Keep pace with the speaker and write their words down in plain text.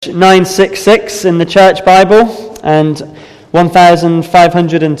966 in the Church Bible and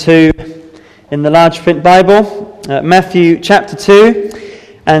 1502 in the large print Bible. Matthew chapter 2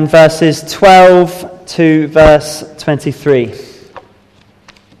 and verses 12 to verse 23.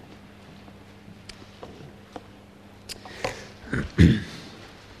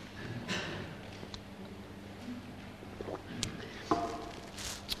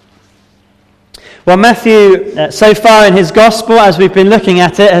 Well, Matthew, so far in his gospel, as we've been looking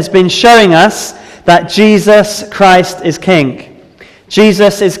at it, has been showing us that Jesus Christ is King.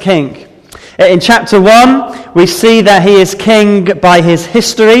 Jesus is King. In chapter 1, we see that he is King by his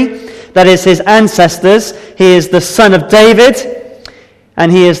history, that is his ancestors. He is the son of David,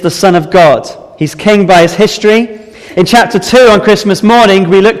 and he is the son of God. He's King by his history. In chapter 2, on Christmas morning,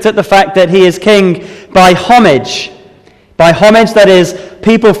 we looked at the fact that he is King by homage. By homage, that is,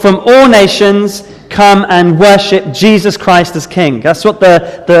 people from all nations come and worship Jesus Christ as King. That's what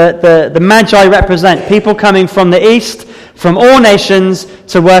the Magi represent. People coming from the east, from all nations,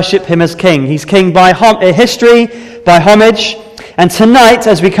 to worship him as King. He's King by history, by homage. And tonight,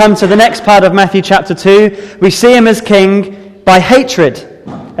 as we come to the next part of Matthew chapter 2, we see him as King by hatred.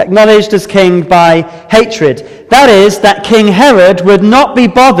 Acknowledged as King by hatred. That is, that King Herod would not be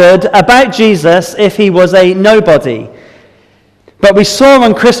bothered about Jesus if he was a nobody. But we saw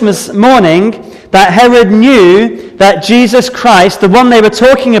on Christmas morning that Herod knew that Jesus Christ, the one they were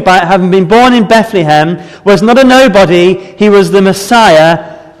talking about having been born in Bethlehem, was not a nobody. He was the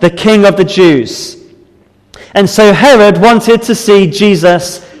Messiah, the King of the Jews. And so Herod wanted to see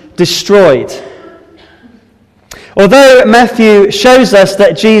Jesus destroyed. Although Matthew shows us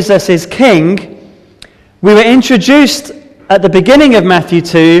that Jesus is King, we were introduced at the beginning of Matthew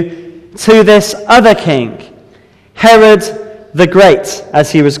 2 to this other king, Herod the Great, as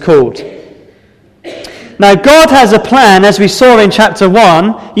he was called. Now, God has a plan, as we saw in chapter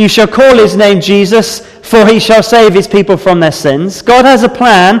 1. You shall call his name Jesus, for he shall save his people from their sins. God has a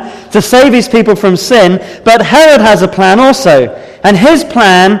plan to save his people from sin, but Herod has a plan also. And his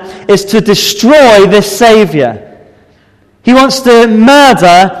plan is to destroy this Savior. He wants to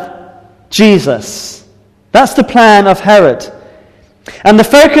murder Jesus. That's the plan of Herod. And the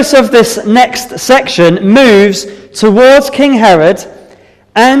focus of this next section moves towards King Herod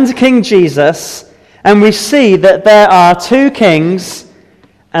and King Jesus, and we see that there are two kings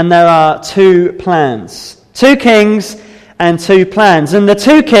and there are two plans. Two kings and two plans. And the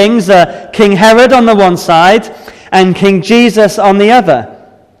two kings are King Herod on the one side and King Jesus on the other.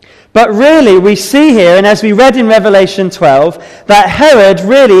 But really we see here, and as we read in Revelation 12, that Herod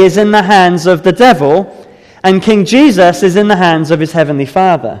really is in the hands of the devil, and King Jesus is in the hands of his heavenly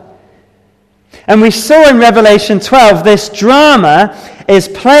Father. And we saw in Revelation 12, this drama is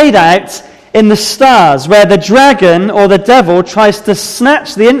played out in the stars, where the dragon or the devil tries to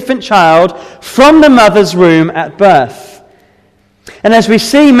snatch the infant child from the mother's womb at birth. And as we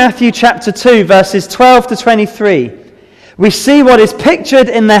see Matthew chapter 2, verses 12 to 23, we see what is pictured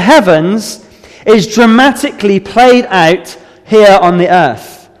in the heavens is dramatically played out here on the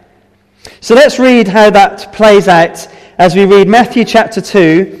earth. So let's read how that plays out as we read Matthew chapter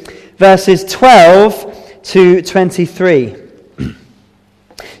 2, verses 12 to 23.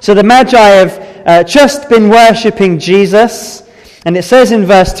 So the Magi have just been worshipping Jesus, and it says in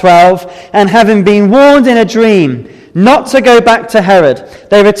verse 12, and having been warned in a dream not to go back to Herod,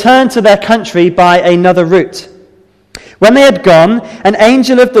 they returned to their country by another route. When they had gone, an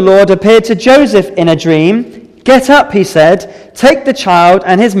angel of the Lord appeared to Joseph in a dream. "Get up," he said, "take the child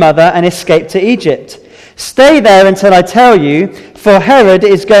and his mother and escape to Egypt. Stay there until I tell you, for Herod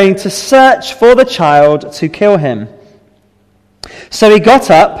is going to search for the child to kill him." So he got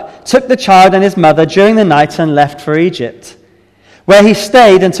up, took the child and his mother during the night and left for Egypt, where he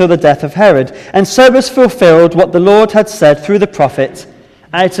stayed until the death of Herod. And so was fulfilled what the Lord had said through the prophet,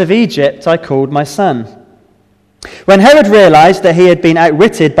 "Out of Egypt I called my son." When Herod realized that he had been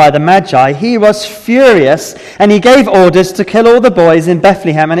outwitted by the Magi, he was furious, and he gave orders to kill all the boys in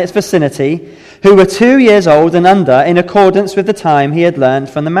Bethlehem and its vicinity who were 2 years old and under, in accordance with the time he had learned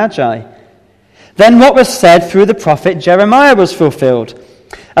from the Magi. Then what was said through the prophet Jeremiah was fulfilled.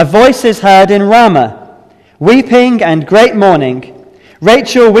 "A voice is heard in Ramah, weeping and great mourning,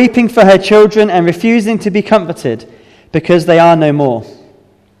 Rachel weeping for her children and refusing to be comforted, because they are no more."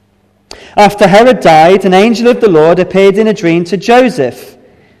 After Herod died, an angel of the Lord appeared in a dream to Joseph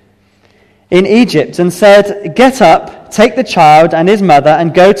in Egypt and said, "Get up, take the child and his mother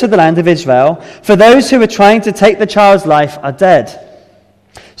and go to the land of Israel, for those who were trying to take the child's life are dead."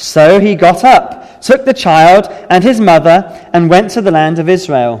 So he got up, took the child and his mother and went to the land of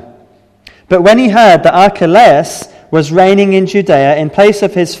Israel. But when he heard that Archelaus was reigning in Judea in place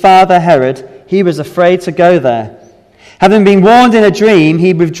of his father Herod, he was afraid to go there. Having been warned in a dream,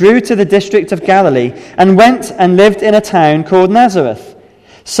 he withdrew to the district of Galilee and went and lived in a town called Nazareth.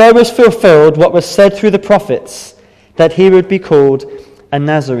 So was fulfilled what was said through the prophets, that he would be called a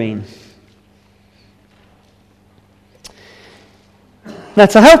Nazarene. Now,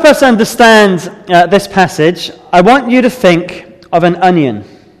 to help us understand this passage, I want you to think of an onion.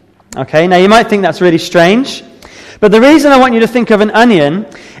 Okay, now you might think that's really strange, but the reason I want you to think of an onion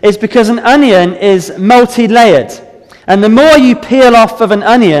is because an onion is multi-layered. And the more you peel off of an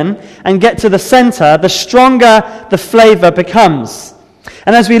onion and get to the center, the stronger the flavor becomes.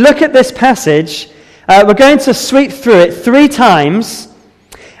 And as we look at this passage, we're going to sweep through it 3 times,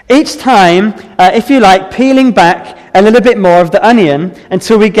 each time, if you like, peeling back a little bit more of the onion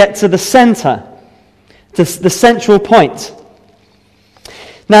until we get to the center, to the central point.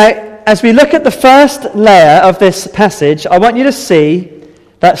 Now, as we look at the first layer of this passage, I want you to see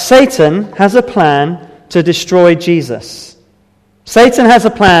that Satan has a plan to destroy Jesus. Satan has a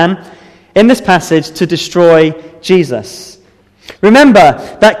plan in this passage to destroy Jesus.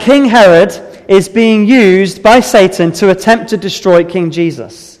 Remember that King Herod is being used by Satan to attempt to destroy King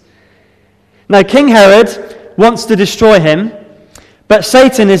Jesus. Now, King Herod wants to destroy him, but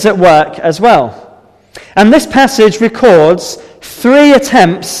Satan is at work as well. And this passage records 3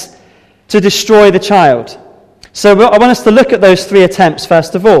 attempts to destroy the child. So I want us to look at those 3 attempts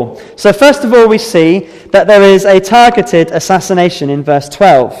first of all. So first of all, we see that there is a targeted assassination in verse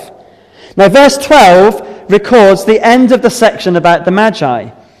 12. Now, verse 12 records the end of the section about the Magi.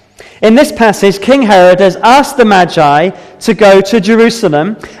 In this passage, King Herod has asked the Magi to go to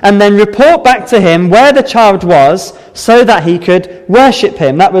Jerusalem and then report back to him where the child was so that he could worship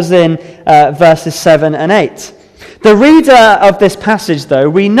him. That was in verses 7 and 8. The reader of this passage, though,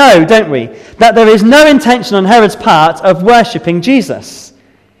 we know, don't we, that there is no intention on Herod's part of worshipping Jesus.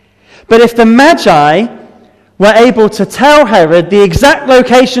 But if the Magi were able to tell Herod the exact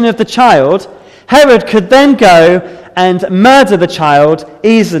location of the child, Herod could then go and murder the child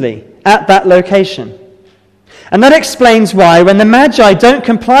easily at that location. And that explains why, when the Magi don't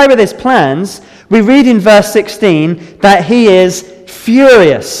comply with his plans, we read in verse 16 that he is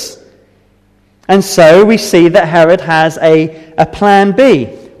furious. And so we see that Herod has a plan B,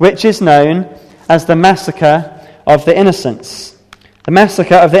 which is known as the massacre of the innocents. The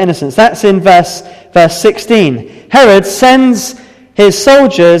massacre of the innocents. That's in verse 16. Herod sends his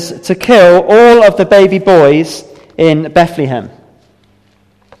soldiers to kill all of the baby boys in Bethlehem.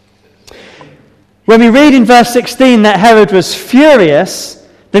 When we read in verse 16 that Herod was furious,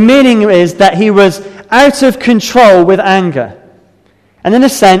 the meaning is that he was out of control with anger. And in a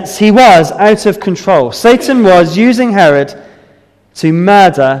sense, he was out of control. Satan was using Herod to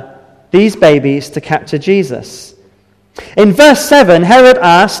murder these babies to capture Jesus. In verse 7, Herod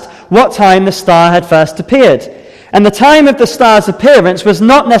asked what time the star had first appeared. And the time of the star's appearance was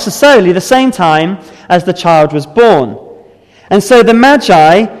not necessarily the same time as the child was born. And so the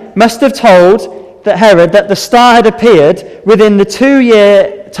Magi must have told Herod that the star had appeared within the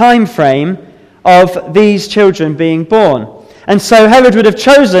 2-year time frame of these children being born. And so Herod would have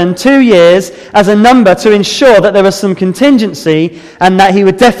chosen 2 years as a number to ensure that there was some contingency and that he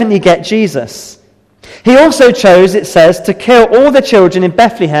would definitely get Jesus. He also chose, it says, to kill all the children in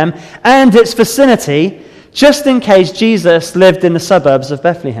Bethlehem and its vicinity, just in case Jesus lived in the suburbs of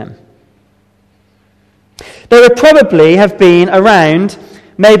Bethlehem. There would probably have been around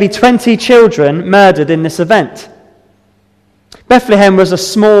maybe 20 children murdered in this event. Bethlehem was a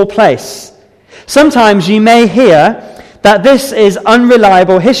small place. Sometimes you may hear that this is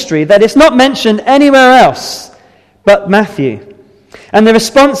unreliable history, that it's not mentioned anywhere else but Matthew. And the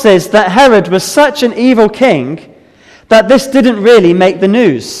response is that Herod was such an evil king that this didn't really make the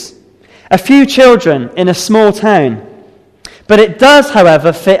news. A few children in a small town. But it does,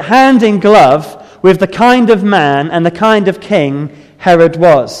 however, fit hand in glove with the kind of man and the kind of king Herod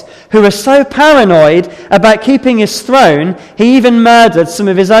was, who was so paranoid about keeping his throne, he even murdered some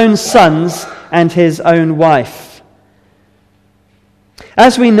of his own sons and his own wife.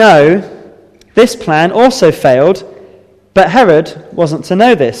 As we know, this plan also failed, but Herod wasn't to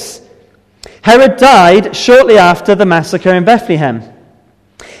know this. Herod died shortly after the massacre in Bethlehem.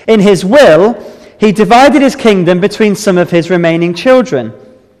 In his will, he divided his kingdom between some of his remaining children.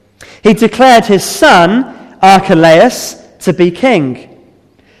 He declared his son, Archelaus, to be king,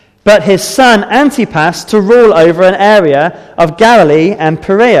 but his son Antipas to rule over an area of Galilee and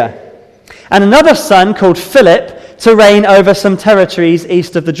Perea, and another son called Philip to reign over some territories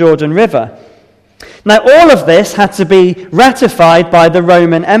east of the Jordan River. Now, all of this had to be ratified by the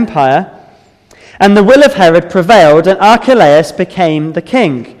Roman Empire, And the will of Herod prevailed, and Archelaus became the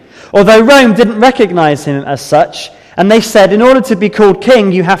king, although Rome didn't recognize him as such, and they said, in order to be called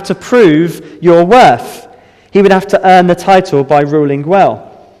king, you have to prove your worth. He would have to earn the title by ruling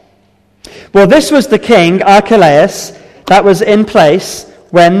well. Well, this was the king, Archelaus, that was in place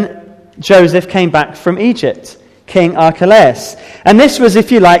when Joseph came back from Egypt, King Archelaus. And this was,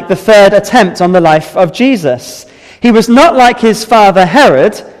 if you like, the third attempt on the life of Jesus. He was not like his father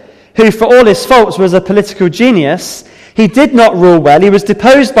Herod, who for all his faults was a political genius. He did not rule well. He was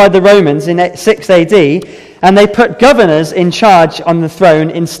deposed by the Romans in 6 AD, and they put governors in charge on the throne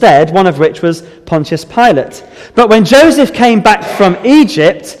instead, one of which was Pontius Pilate. But when Joseph came back from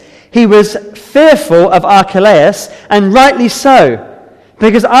Egypt, he was fearful of Archelaus, and rightly so,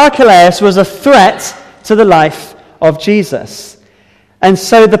 because Archelaus was a threat to the life of Jesus. And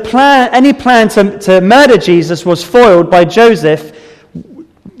so any plan to murder Jesus was foiled by Joseph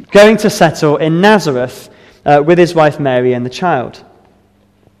going to settle in Nazareth with his wife Mary and the child.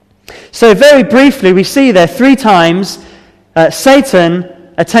 So very briefly, we see there 3 times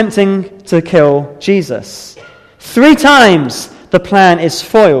Satan attempting to kill Jesus. 3 times the plan is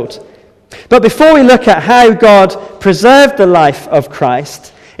foiled. But before we look at how God preserved the life of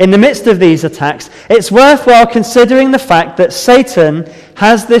Christ in the midst of these attacks, it's worthwhile considering the fact that Satan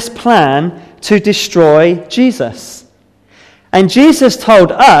has this plan to destroy Jesus. And Jesus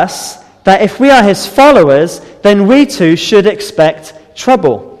told us that if we are his followers, then we too should expect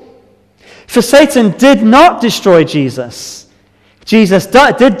trouble. For Satan did not destroy Jesus. Jesus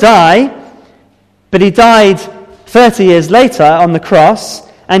did die, but he died 30 years later on the cross,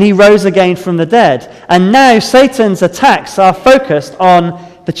 and he rose again from the dead. And now Satan's attacks are focused on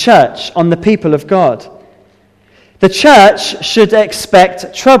the church, on the people of God. The church should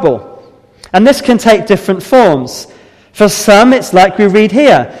expect trouble. And this can take different forms. For some, it's like we read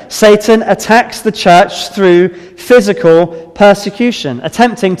here. Satan attacks the church through physical persecution,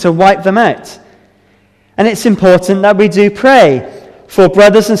 attempting to wipe them out. And it's important that we do pray for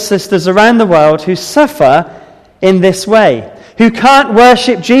brothers and sisters around the world who suffer in this way, who can't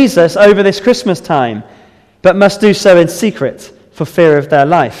worship Jesus over this Christmas time, but must do so in secret for fear of their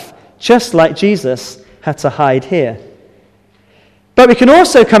life, just like Jesus had to hide here. But we can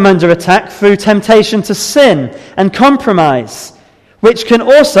also come under attack through temptation to sin and compromise, which can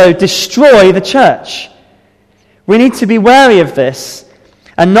also destroy the church. We need to be wary of this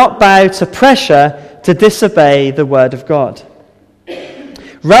and not bow to pressure to disobey the word of God.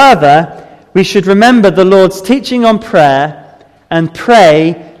 Rather, we should remember the Lord's teaching on prayer and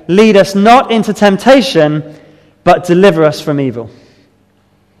pray, lead us not into temptation, but deliver us from evil.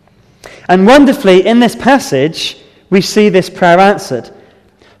 And wonderfully, in this passage, we see this prayer answered.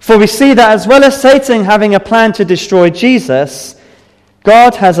 For we see that as well as Satan having a plan to destroy Jesus,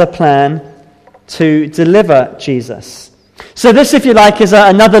 God has a plan to deliver Jesus. So this, if you like, is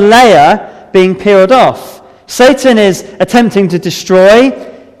another layer being peeled off. Satan is attempting to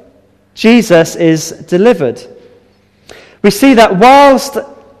destroy, Jesus is delivered. We see that whilst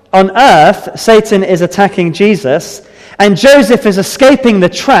on earth Satan is attacking Jesus and Joseph is escaping the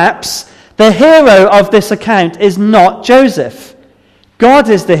traps, the hero of this account is not Joseph. God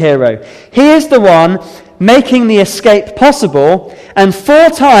is the hero. He is the one making the escape possible, and 4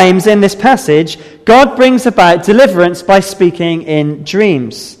 times in this passage, God brings about deliverance by speaking in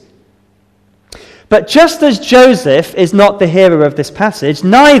dreams. But just as Joseph is not the hero of this passage,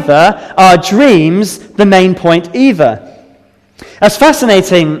 neither are dreams the main point either. As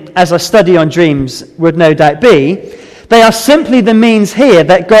fascinating as a study on dreams would no doubt be, they are simply the means here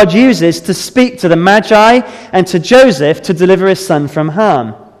that God uses to speak to the Magi and to Joseph to deliver his son from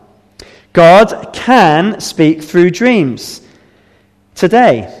harm. God can speak through dreams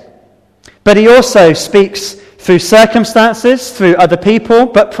today. But he also speaks through circumstances, through other people,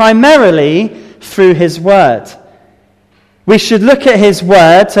 but primarily through his word. We should look at his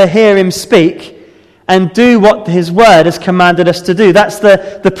word to hear him speak and do what his word has commanded us to do. That's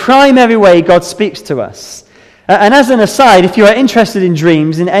the primary way God speaks to us. And as an aside, if you are interested in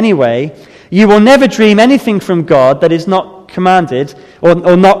dreams in any way, you will never dream anything from God that is not commanded,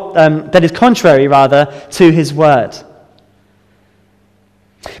 or not that is contrary, rather, to his word.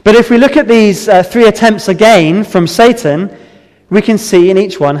 But if we look at these 3 attempts again from Satan, we can see in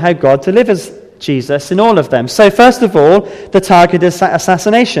each one how God delivers Jesus in all of them. So first of all, the target is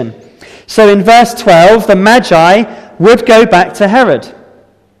assassination. So in verse 12, the Magi would go back to Herod.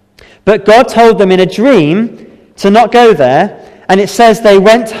 But God told them in a dream to not go there, and it says they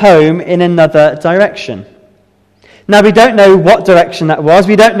went home in another direction. Now, we don't know what direction that was.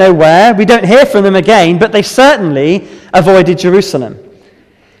 We don't know where. We don't hear from them again, but they certainly avoided Jerusalem.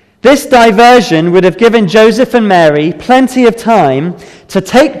 This diversion would have given Joseph and Mary plenty of time to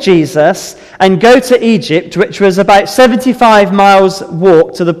take Jesus and go to Egypt, which was about 75 miles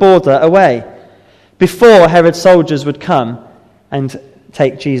walk to the border away, before Herod's soldiers would come and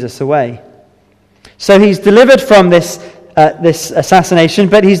take Jesus away. So he's delivered from this assassination,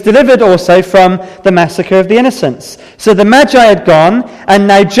 but he's delivered also from the massacre of the innocents. So the Magi had gone, and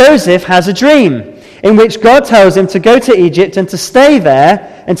now Joseph has a dream in which God tells him to go to Egypt and to stay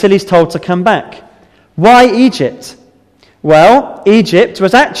there until he's told to come back. Why Egypt? Well, Egypt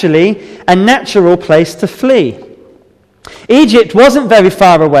was actually a natural place to flee. Egypt wasn't very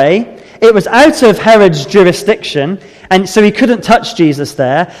far away. It was out of Herod's jurisdiction, and so he couldn't touch Jesus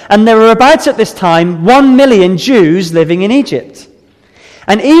there. And there were about at this time 1 million Jews living in Egypt.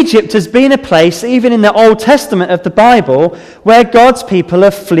 And Egypt has been a place, even in the Old Testament of the Bible, where God's people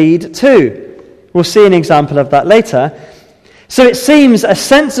have fled to. We'll see an example of that later. So it seems a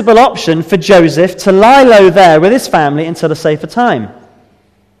sensible option for Joseph to lie low there with his family until a safer time.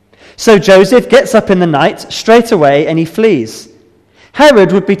 So Joseph gets up in the night straight away and he flees.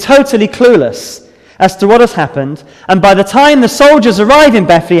 Herod would be totally clueless as to what has happened, and by the time the soldiers arrive in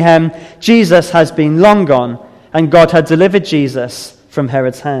Bethlehem, Jesus has been long gone, and God had delivered Jesus from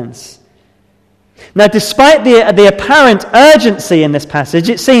Herod's hands. Now, despite the apparent urgency in this passage,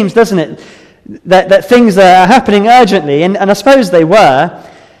 it seems, doesn't it, that things are happening urgently, and I suppose they were.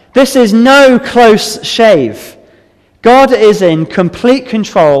 This is no close shave. God is in complete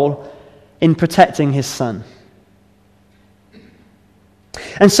control in protecting his son.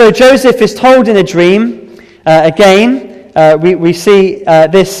 And so Joseph is told in a dream, we see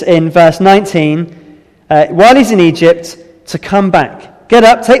this in verse 19, while he's in Egypt, to come back. Get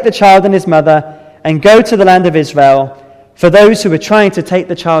up, take the child and his mother, and go to the land of Israel, for those who were trying to take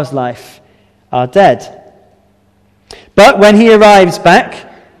the child's life are dead. But when he arrives back,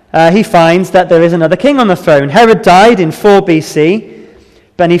 he finds that there is another king on the throne. Herod died in 4 BC,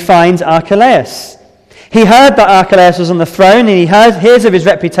 but he finds Archelaus. He heard that Archelaus was on the throne, and he hears of his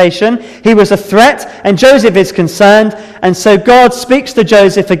reputation. He was a threat, and Joseph is concerned, and so God speaks to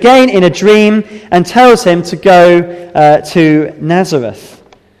Joseph again in a dream and tells him to go to Nazareth.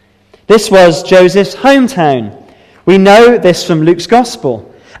 This was Joseph's hometown. We know this from Luke's Gospel.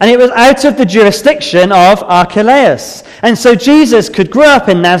 And it was out of the jurisdiction of Archelaus. And so Jesus could grow up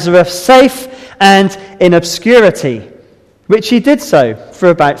in Nazareth safe and in obscurity, which he did so for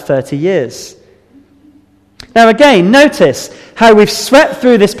about 30 years. Now again, notice how we've swept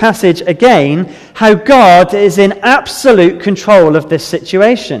through this passage again, how God is in absolute control of this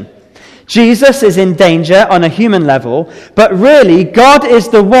situation. Jesus is in danger on a human level, but really God is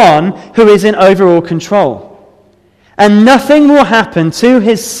the one who is in overall control. And nothing will happen to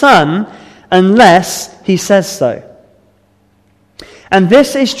his son unless he says so. And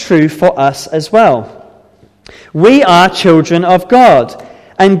this is true for us as well. We are children of God,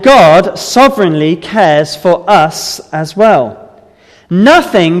 and God sovereignly cares for us as well.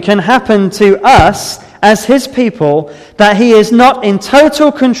 Nothing can happen to us as his people that he is not in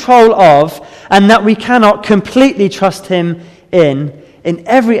total control of, and that we cannot completely trust him in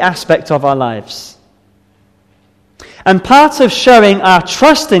every aspect of our lives. And part of showing our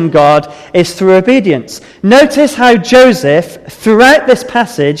trust in God is through obedience. Notice how Joseph, throughout this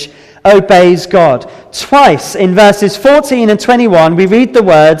passage, obeys God. Twice in verses 14 and 21, we read the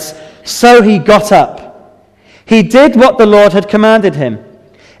words, "So he got up." He did what the Lord had commanded him.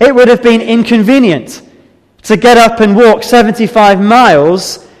 It would have been inconvenient to get up and walk 75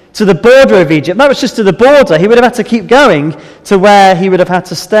 miles to the border of Egypt. That was just to the border. He would have had to keep going to where he would have had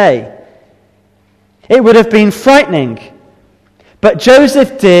to stay. It would have been frightening. But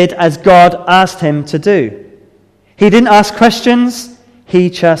Joseph did as God asked him to do. He didn't ask questions, he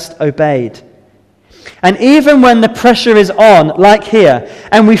just obeyed. And even when the pressure is on, like here,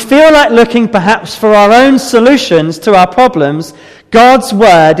 and we feel like looking perhaps for our own solutions to our problems, God's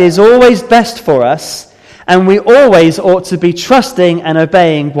word is always best for us, and we always ought to be trusting and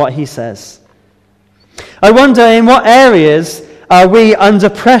obeying what he says. I wonder, in what areas are we under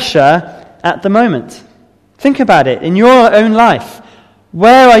pressure at the moment? Think about it. In your own life,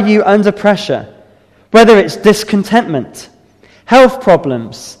 where are you under pressure? Whether it's discontentment, health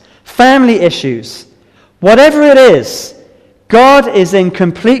problems, family issues, whatever it is, God is in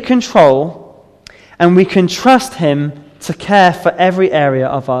complete control, and we can trust him to care for every area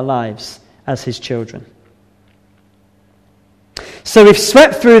of our lives as his children. So we've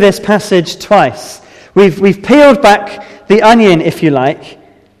swept through this passage twice. We've peeled back the onion, if you like.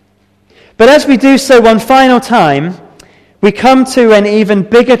 But as we do so one final time, we come to an even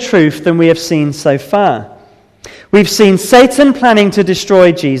bigger truth than we have seen so far. We've seen Satan planning to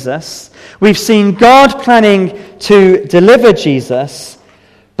destroy Jesus. We've seen God planning to deliver Jesus.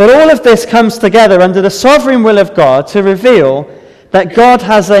 But all of this comes together under the sovereign will of God to reveal that God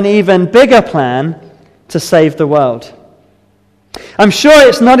has an even bigger plan to save the world. I'm sure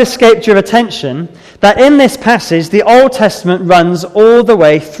it's not escaped your attention that in this passage the Old Testament runs all the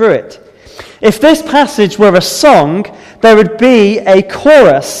way through it. If this passage were a song, there would be a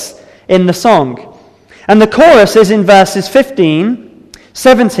chorus in the song. And the chorus is in verses 15,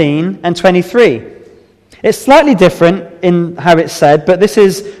 17, and 23. It's slightly different in how it's said, but this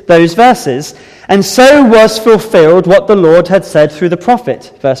is those verses. And so was fulfilled what the Lord had said through the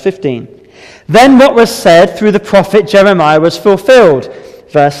prophet, verse 15. Then what was said through the prophet Jeremiah was fulfilled,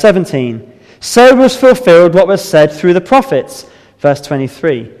 verse 17. So was fulfilled what was said through the prophets, verse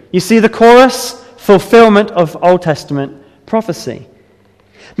 23. You see the chorus, fulfillment of Old Testament prophecy.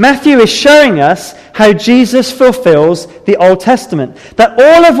 Matthew is showing us how Jesus fulfills the Old Testament. That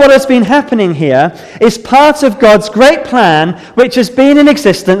all of what has been happening here is part of God's great plan, which has been in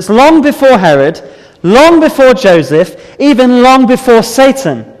existence long before Herod, long before Joseph, even long before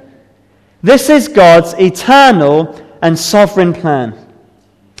Satan. This is God's eternal and sovereign plan.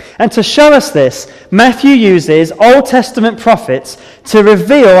 And to show us this, Matthew uses Old Testament prophets to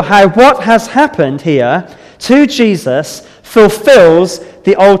reveal how what has happened here to Jesus fulfills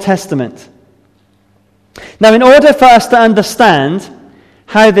the Old Testament. Now, in order for us to understand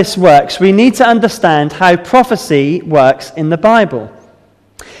how this works, we need to understand how prophecy works in the Bible.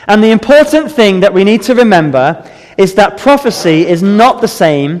 And the important thing that we need to remember is that prophecy is not the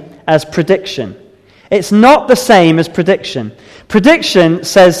same as prediction. It's not the same as prediction. Prediction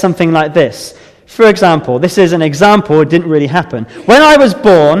says something like this. For example, this is an example, it didn't really happen. When I was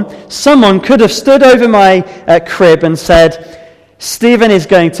born, someone could have stood over my crib and said, Stephen is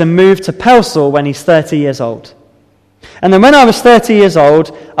going to move to Pelsall when he's 30 years old. And then when I was 30 years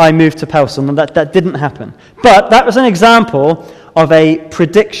old, I moved to Pelsall, and that didn't happen. But that was an example of a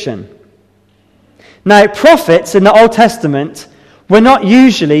prediction. Now, prophets in the Old Testament were not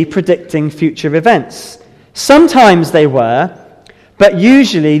usually predicting future events. Sometimes they were, but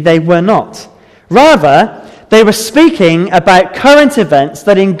usually they were not. Rather, they were speaking about current events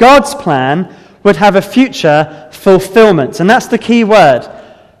that in God's plan would have a future fulfillment. And that's the key word,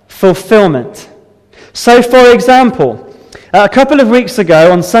 fulfillment. So, for example, a couple of weeks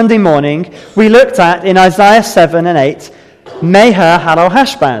ago on Sunday morning, we looked at, in Isaiah 7 and 8,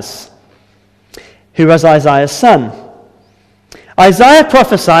 Meher-Halal-Hashbaz, who was Isaiah's son. Isaiah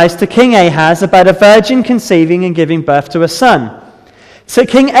prophesies to King Ahaz about a virgin conceiving and giving birth to a son. So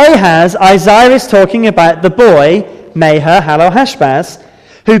King Ahaz, Isaiah is talking about the boy, Meher-Halal-Hashbaz,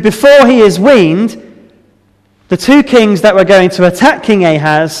 who before he is weaned, the two kings that were going to attack King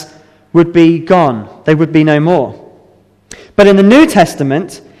Ahaz would be gone. They would be no more. But in the New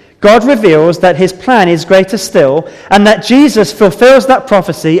Testament, God reveals that his plan is greater still, and that Jesus fulfills that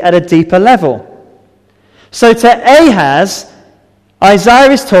prophecy at a deeper level. So to Ahaz,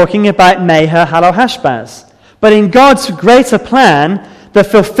 Isaiah is talking about Meher-Halal-Hashbaz. But in God's greater plan, the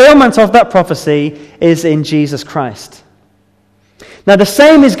fulfillment of that prophecy is in Jesus Christ. Now, the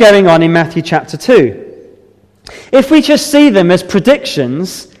same is going on in Matthew chapter 2. If we just see them as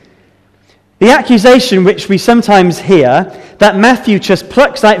predictions, the accusation which we sometimes hear, that Matthew just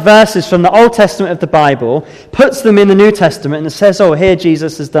plucks out verses from the Old Testament of the Bible, puts them in the New Testament and says, oh, here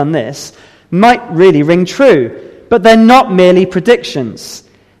Jesus has done this, might really ring true. But they're not merely predictions.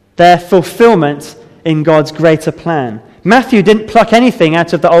 They're fulfillment in God's greater plan. Matthew didn't pluck anything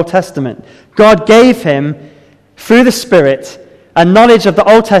out of the Old Testament. God gave him, through the Spirit, a knowledge of the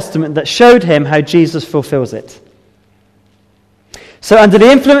Old Testament that showed him how Jesus fulfills it. So under the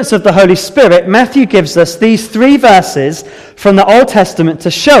influence of the Holy Spirit, Matthew gives us these three verses from the Old Testament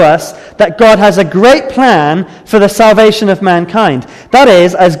to show us that God has a great plan for the salvation of mankind. That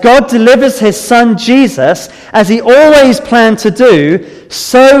is, as God delivers his Son Jesus, as he always planned to do,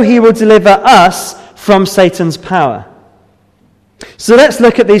 so he will deliver us from Satan's power. So let's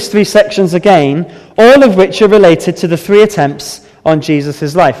look at these three sections again, all of which are related to the three attempts on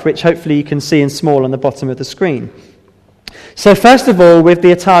Jesus' life, which hopefully you can see in small on the bottom of the screen. So first of all, with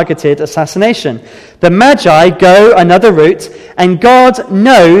the targeted assassination. The Magi go another route, and God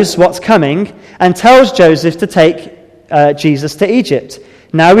knows what's coming and tells Joseph to take Jesus to Egypt.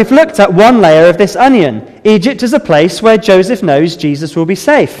 Now we've looked at one layer of this onion. Egypt is a place where Joseph knows Jesus will be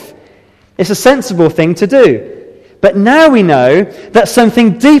safe. It's a sensible thing to do. But now we know that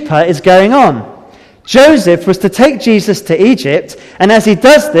something deeper is going on. Joseph was to take Jesus to Egypt, and as he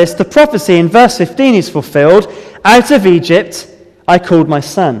does this, the prophecy in verse 15 is fulfilled. Out of Egypt I called my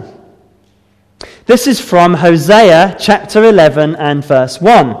son. This is from Hosea chapter 11 and verse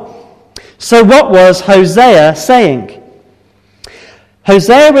 1. So what was Hosea saying?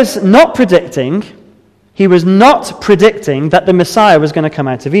 Hosea was not predicting that the Messiah was going to come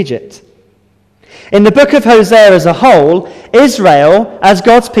out of Egypt. In the book of Hosea as a whole, Israel, as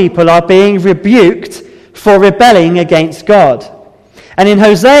God's people, are being rebuked for rebelling against God. And in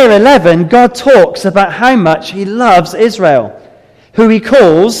Hosea 11, God talks about how much he loves Israel, who he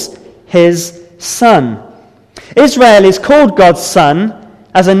calls his son. Israel is called God's son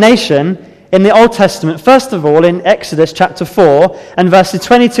as a nation in the Old Testament, first of all in Exodus chapter 4 and verses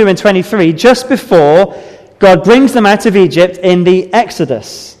 22 and 23, just before God brings them out of Egypt in the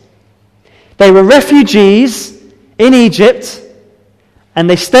Exodus. They were refugees in Egypt, and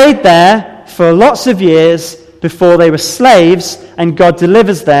they stayed there for lots of years before they were slaves, and God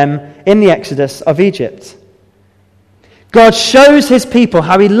delivers them in the Exodus of Egypt. God shows his people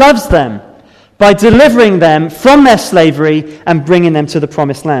how he loves them by delivering them from their slavery and bringing them to the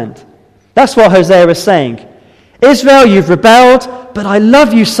promised land. That's what Hosea is saying. Israel, you've rebelled, but I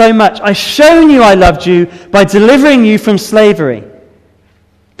love you so much. I've shown you I loved you by delivering you from slavery.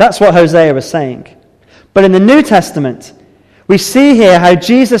 That's what Hosea is saying. But in the New Testament, we see here how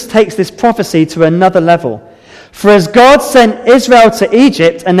Jesus takes this prophecy to another level. For as God sent Israel to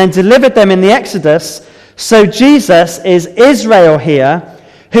Egypt and then delivered them in the Exodus, so Jesus is Israel here,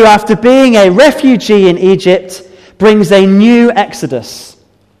 who after being a refugee in Egypt, brings a new Exodus.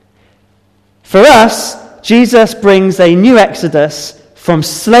 For us, Jesus brings a new Exodus from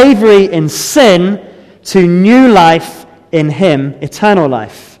slavery in sin to new life in him, eternal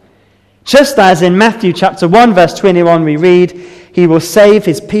life. Just as in Matthew chapter 1 verse 21 we read, he will save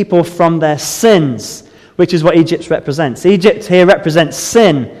his people from their sins, which is what Egypt represents. Egypt here represents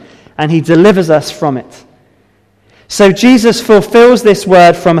sin, and he delivers us from it. So Jesus fulfills this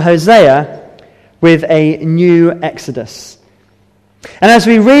word from Hosea with a new Exodus. And as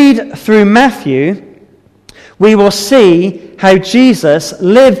we read through Matthew, we will see how Jesus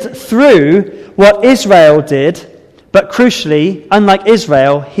lived through what Israel did, but crucially, unlike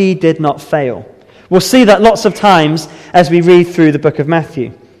Israel, he did not fail. We'll see that lots of times as we read through the book of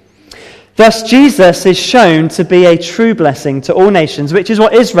Matthew. Thus, Jesus is shown to be a true blessing to all nations, which is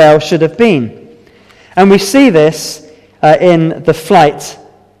what Israel should have been. And we see this in the flight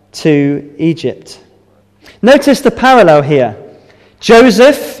to Egypt. Notice the parallel here.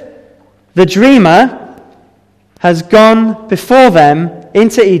 Joseph, the dreamer, has gone before them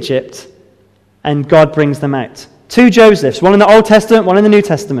into Egypt, and God brings them out. Two Josephs, one in the Old Testament, one in the New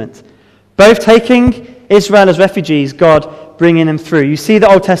Testament. Both taking Israel as refugees, God bringing them through. You see the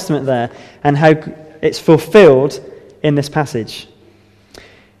Old Testament there and how it's fulfilled in this passage.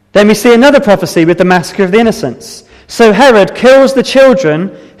 Then we see another prophecy with the massacre of the innocents. So Herod kills the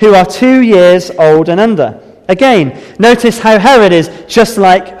children who are 2 years old and under. Again, notice how Herod is just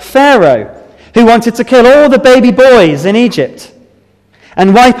like Pharaoh, who wanted to kill all the baby boys in Egypt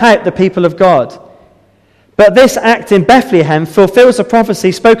and wipe out the people of God. But this act in Bethlehem fulfills a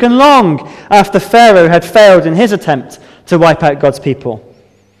prophecy spoken long after Pharaoh had failed in his attempt to wipe out God's people.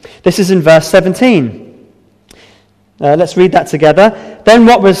 This is in verse 17. Let's read that together. Then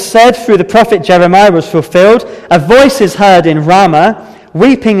what was said through the prophet Jeremiah was fulfilled. A voice is heard in Ramah,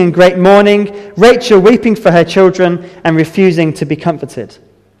 weeping in great mourning, Rachel weeping for her children and refusing to be comforted.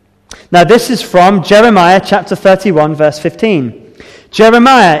 Now this is from Jeremiah chapter 31 verse 15.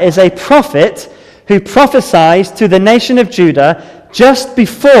 Jeremiah is a prophet who prophesies to the nation of Judah just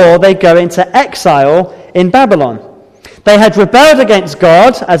before they go into exile in Babylon. They had rebelled against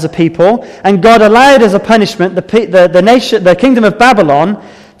God as a people, and God allowed as a punishment the kingdom of Babylon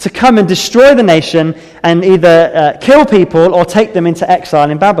to come and destroy the nation and either kill people or take them into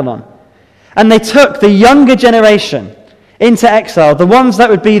exile in Babylon. And they took the younger generation into exile, the ones that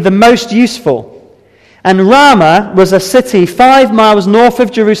would be the most useful. And Ramah was a city 5 miles north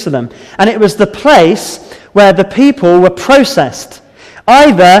of Jerusalem, and it was the place where the people were processed.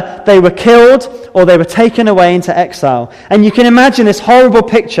 Either they were killed or they were taken away into exile. And you can imagine this horrible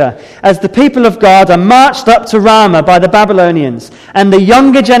picture as the people of God are marched up to Ramah by the Babylonians, and the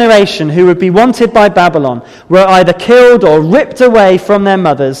younger generation who would be wanted by Babylon were either killed or ripped away from their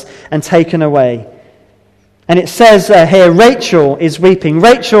mothers and taken away. And it says here, Rachel is weeping.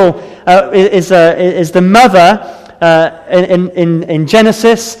 Rachel is the mother in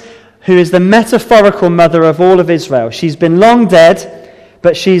Genesis, who is the metaphorical mother of all of Israel. She's been long dead,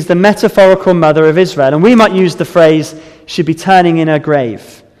 but she's the metaphorical mother of Israel. And we might use the phrase, she'd be turning in her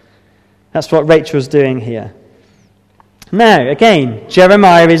grave. That's what Rachel's doing here. Now, again,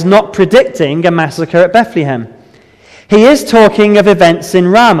 Jeremiah is not predicting a massacre at Bethlehem. He is talking of events in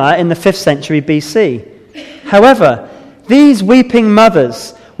Ramah in the 5th century BC. However, these weeping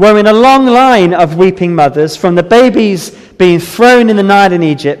mothers were in a long line of weeping mothers from the babies being thrown in the Nile in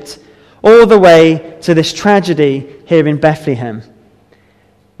Egypt all the way to this tragedy here in Bethlehem,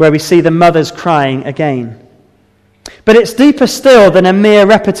 where we see the mothers crying again. But it's deeper still than a mere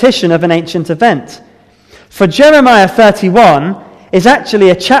repetition of an ancient event. For Jeremiah 31 is actually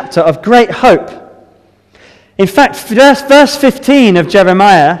a chapter of great hope. In fact, verse 15 of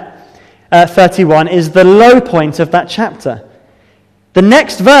Jeremiah 31 is the low point of that chapter. The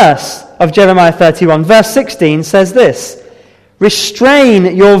next verse of Jeremiah 31, verse 16, says this: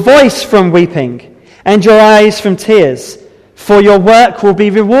 "Restrain your voice from weeping and your eyes from tears, for your work will be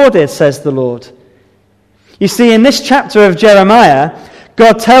rewarded, says the Lord." You see, in this chapter of Jeremiah,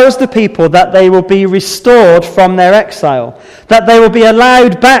 God tells the people that they will be restored from their exile, that they will be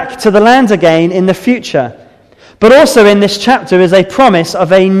allowed back to the land again in the future. But also in this chapter is a promise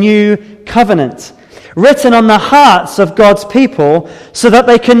of a new covenant, written on the hearts of God's people so that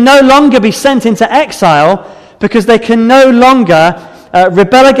they can no longer be sent into exile, because they can no longer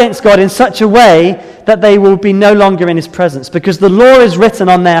rebel against God in such a way that they will be no longer in his presence, because the law is written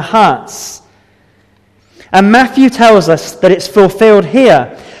on their hearts. And Matthew tells us that it's fulfilled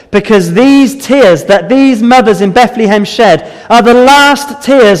here, because these tears that these mothers in Bethlehem shed are the last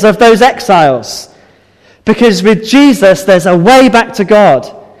tears of those exiles. Because with Jesus, there's a way back to God.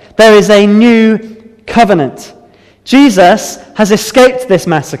 There is a new covenant. Jesus has escaped this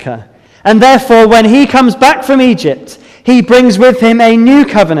massacre. And therefore, when he comes back from Egypt, he brings with him a new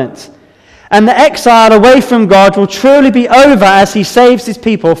covenant. And the exile away from God will truly be over as he saves his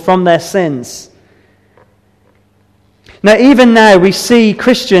people from their sins. Now, even now, we see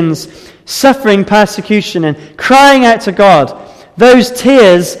Christians suffering persecution and crying out to God. Those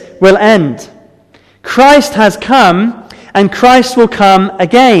tears will end. Christ has come, and Christ will come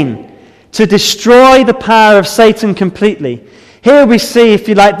again to destroy the power of Satan completely. Here we see, if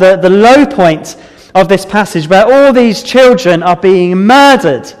you like, the low point of this passage, where all these children are being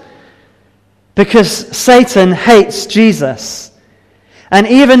murdered because Satan hates Jesus. And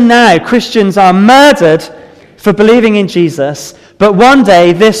even now, Christians are murdered for believing in Jesus, but one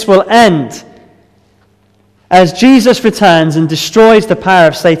day this will end as Jesus returns and destroys the power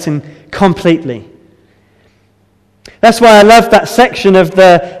of Satan completely. That's why I love that section of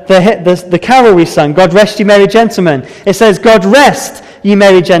the carol we sung, "God rest ye merry gentlemen." It says, "God rest ye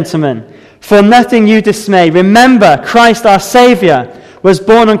merry gentlemen, for nothing you dismay. Remember, Christ our Saviour was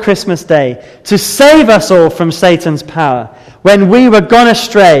born on Christmas Day to save us all from Satan's power. When we were gone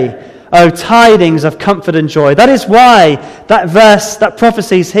astray, oh, tidings of comfort and joy." That is why that verse, that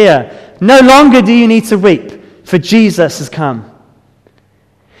prophecy is here. No longer do you need to weep, for Jesus has come.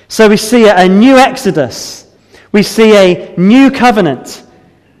 So we see a new Exodus. We see a new covenant.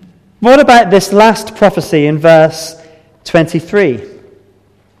 What about this last prophecy in verse 23?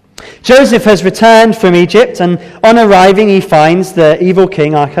 Joseph has returned from Egypt, and on arriving he finds the evil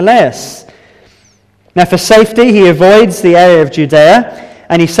king Archelaus. Now, for safety, he avoids the area of Judea,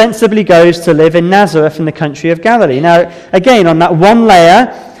 and he sensibly goes to live in Nazareth in the country of Galilee. Now, again, on that one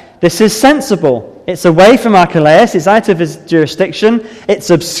layer, this is sensible. It's away from Archelaus, it's out of his jurisdiction, it's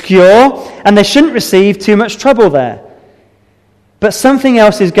obscure, and they shouldn't receive too much trouble there. But something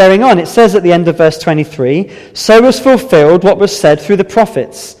else is going on. It says at the end of verse 23, "So was fulfilled what was said through the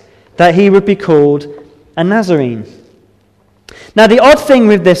prophets, that he would be called a Nazarene." Now, the odd thing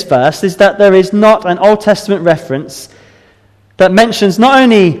with this verse is that there is not an Old Testament reference that mentions not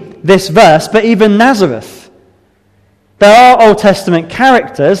only this verse, but even Nazareth. There are Old Testament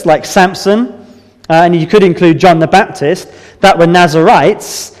characters like Samson, and you could include John the Baptist, that were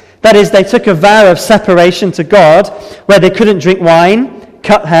Nazarites. That is, they took a vow of separation to God where they couldn't drink wine,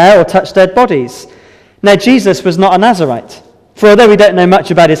 cut hair, or touch dead bodies. Now, Jesus was not a Nazarite. For although we don't know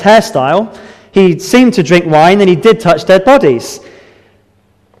much about his hairstyle, he seemed to drink wine and he did touch dead bodies.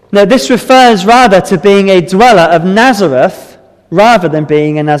 Now, this refers rather to being a dweller of Nazareth rather than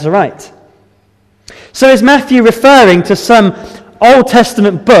being a Nazarite. So is Matthew referring to some Old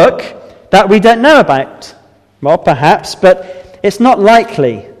Testament book that we don't know about? Well, perhaps, but it's not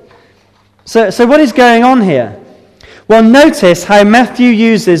likely. So what is going on here? Well, notice how Matthew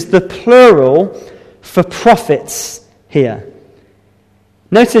uses the plural for prophets here.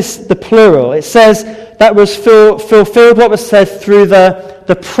 Notice the plural. It says that was fulfilled what was said through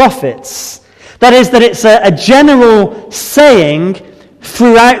the prophets. That is, that it's a general saying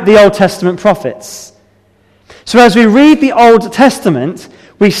throughout the Old Testament prophets. So as we read the Old Testament,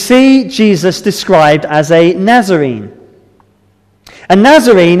 we see Jesus described as a Nazarene. A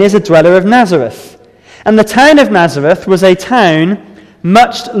Nazarene is a dweller of Nazareth. And the town of Nazareth was a town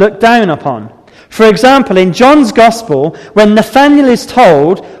much looked down upon. For example, in John's Gospel, when Nathanael is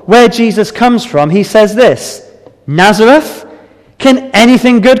told where Jesus comes from, he says this, "Nazareth? Can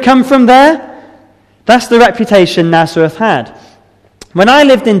anything good come from there?" That's the reputation Nazareth had. When I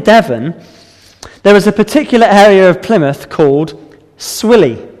lived in Devon, there was a particular area of Plymouth called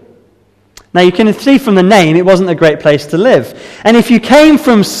Swilly. Now you can see from the name it wasn't a great place to live. And if you came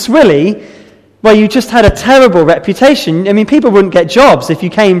from Swilly, well, you just had a terrible reputation. I mean, people wouldn't get jobs if you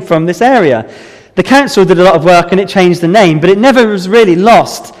came from this area. The council did a lot of work and it changed the name, but it never was really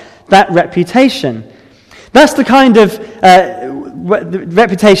lost that reputation. That's the kind of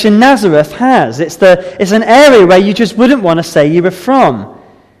reputation Nazareth has. It's an area where you just wouldn't want to say you were from.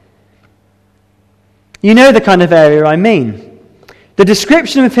 You know the kind of area I mean. The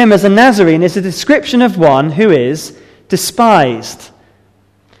description of him as a Nazarene is a description of one who is despised.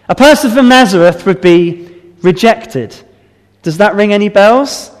 A person from Nazareth would be rejected. Does that ring any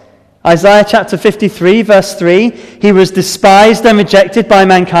bells? Isaiah chapter 53, verse 3, he was despised and rejected by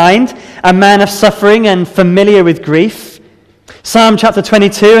mankind, a man of suffering and familiar with grief. Psalm chapter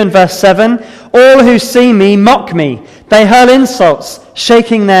 22 and verse 7, all who see me mock me. They hurl insults,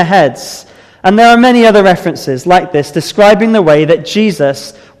 shaking their heads. And there are many other references like this describing the way that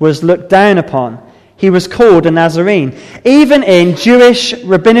Jesus was looked down upon. He was called a Nazarene. Even in Jewish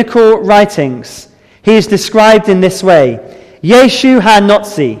rabbinical writings, he is described in this way, Yeshu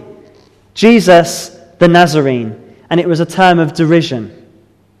ha-Notzi, Jesus the Nazarene, and it was a term of derision.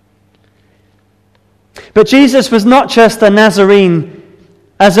 But Jesus was not just a Nazarene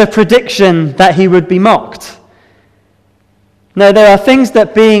as a prediction that he would be mocked. No, there are things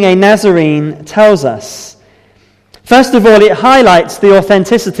that being a Nazarene tells us. First of all, it highlights the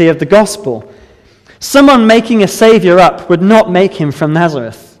authenticity of the gospel. Someone making a saviour up would not make him from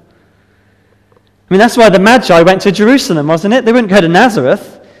Nazareth. I mean, that's why the Magi went to Jerusalem, wasn't it? They wouldn't go to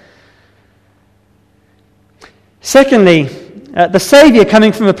Nazareth. Secondly, the Saviour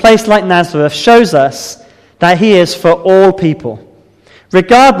coming from a place like Nazareth shows us that he is for all people,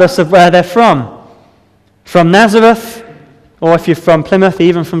 regardless of where they're from. From Nazareth, or if you're from Plymouth,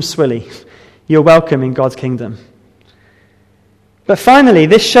 even from Swilly, you're welcome in God's kingdom. But finally,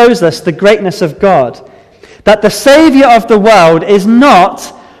 this shows us the greatness of God, that the Saviour of the world is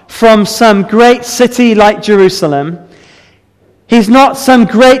not from some great city like Jerusalem. He's not some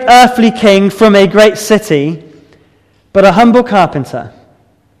great earthly king from a great city, but a humble carpenter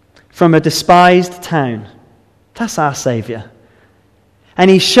from a despised town. That's our Saviour. And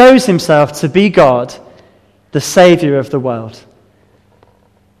he shows himself to be God, the Saviour of the world.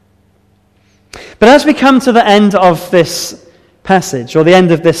 But as we come to the end of this passage, or the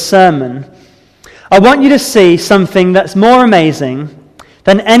end of this sermon, I want you to see something that's more amazing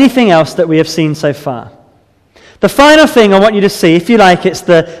than anything else that we have seen so far. The final thing I want you to see, if you like, it's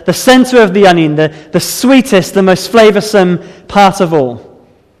the center of the onion, the sweetest, the most flavorsome part of all.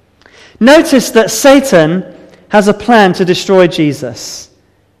 Notice that Satan has a plan to destroy Jesus.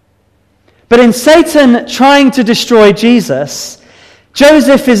 But in Satan trying to destroy Jesus,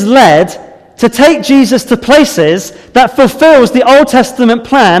 Joseph is led to take Jesus to places that fulfills the Old Testament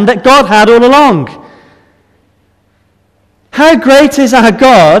plan that God had all along. How great is our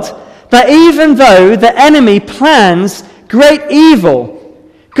God that even though the enemy plans great evil,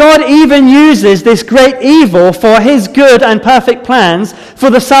 God even uses this great evil for his good and perfect plans for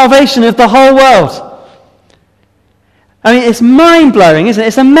the salvation of the whole world. I mean, it's mind-blowing, isn't it?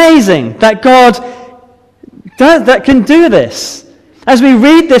 It's amazing that God that can do this. As we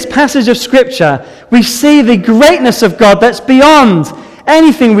read this passage of Scripture, we see the greatness of God that's beyond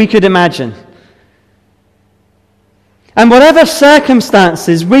anything we could imagine. And whatever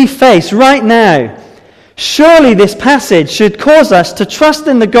circumstances we face right now, surely this passage should cause us to trust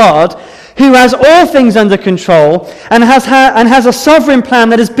in the God who has all things under control and has a sovereign plan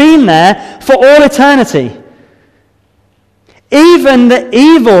that has been there for all eternity. Even the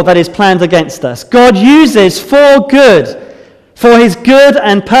evil that is planned against us, God uses for good, for his good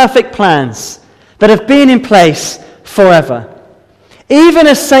and perfect plans that have been in place forever. Even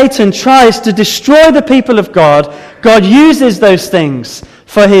as Satan tries to destroy the people of God, God uses those things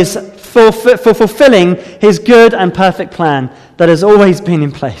for fulfilling his good and perfect plan that has always been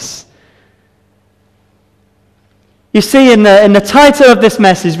in place. You see, in the title of this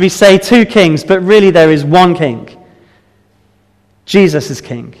message, we say two kings, but really there is one king. Jesus is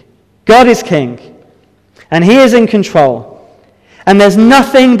king. God is king. And he is in control. And there's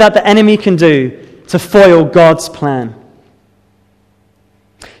nothing that the enemy can do to foil God's plan.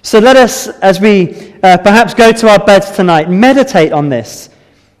 So let us, as we perhaps go to our beds tonight, meditate on this.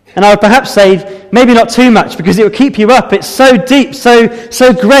 And I would perhaps say, maybe not too much, because it will keep you up. It's so deep, so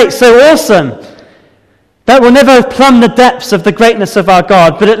great, so awesome, that we'll never plumb the depths of the greatness of our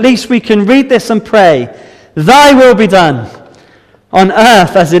God. But at least we can read this and pray, thy will be done on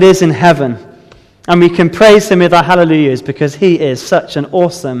earth as it is in heaven. And we can praise him with our hallelujahs, because he is such an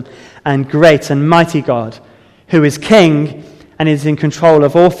awesome and great and mighty God, who is king and is in control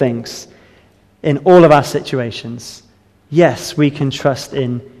of all things in all of our situations. Yes, we can trust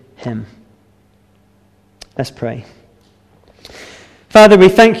in him. Let's pray. Father, we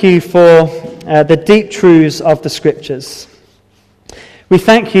thank you for the deep truths of the Scriptures. We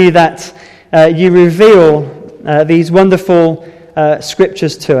thank you that you reveal these wonderful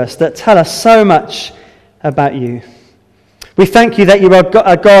Scriptures to us that tell us so much about you. We thank you that you are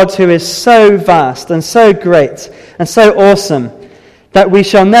a God who is so vast and so great and so awesome that we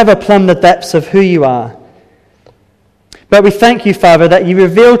shall never plumb the depths of who you are. But we thank you, Father, that you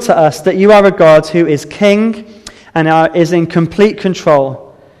reveal to us that you are a God who is king and is in complete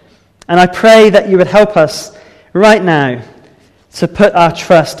control. And I pray that you would help us right now to put our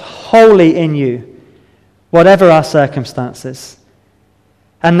trust wholly in you, whatever our circumstances,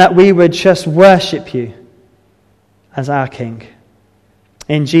 and that we would just worship you as our King.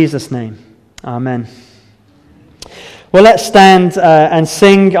 In Jesus' name, amen. Well, let's stand and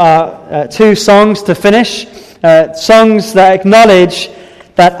sing our two songs to finish. Songs that acknowledge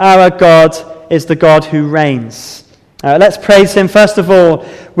that our God is the God who reigns. Let's praise him first of all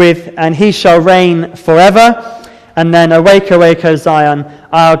with "And he shall reign forever," and then "Awake, awake, O Zion,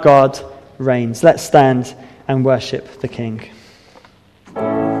 our God reigns." Let's stand and worship the King.